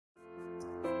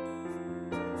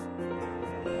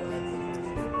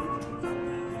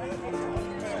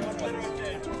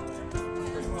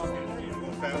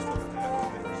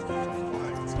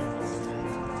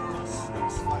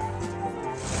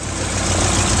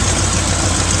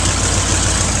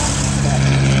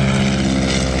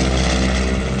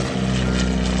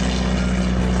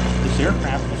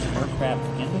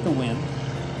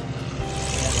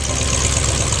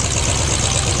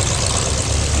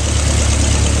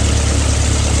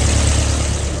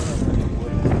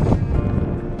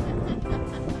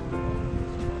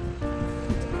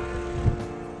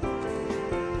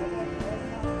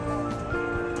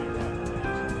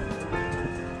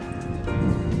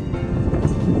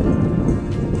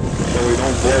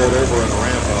blow it over in the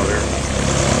ramp out here.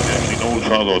 Yeah, he knows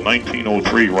how the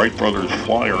 1903 Wright Brothers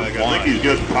flyer I think he's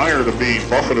getting tired of being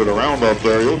buffeted around up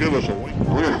there. He'll give us a wing.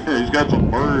 He's got some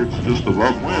birds just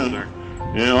above wind.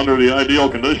 Yeah, under the ideal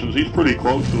conditions, he's pretty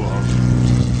close to us.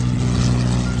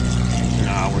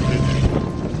 Nah, we're good.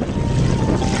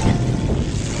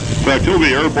 In fact, he'll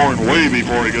be airborne way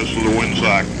before he gets to the wind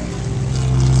sack.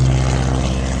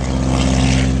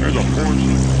 There's a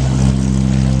force.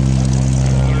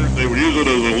 They would use it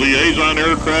as a liaison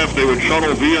aircraft. They would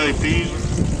shuttle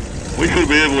VIPs. We should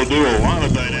be able to do a lot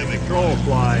of dynamic control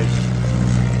flies.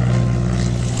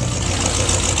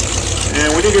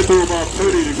 And when you get to about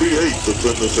 30 degree 8 that's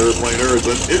in this airplane, there is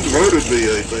an inverted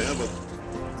V8. They have a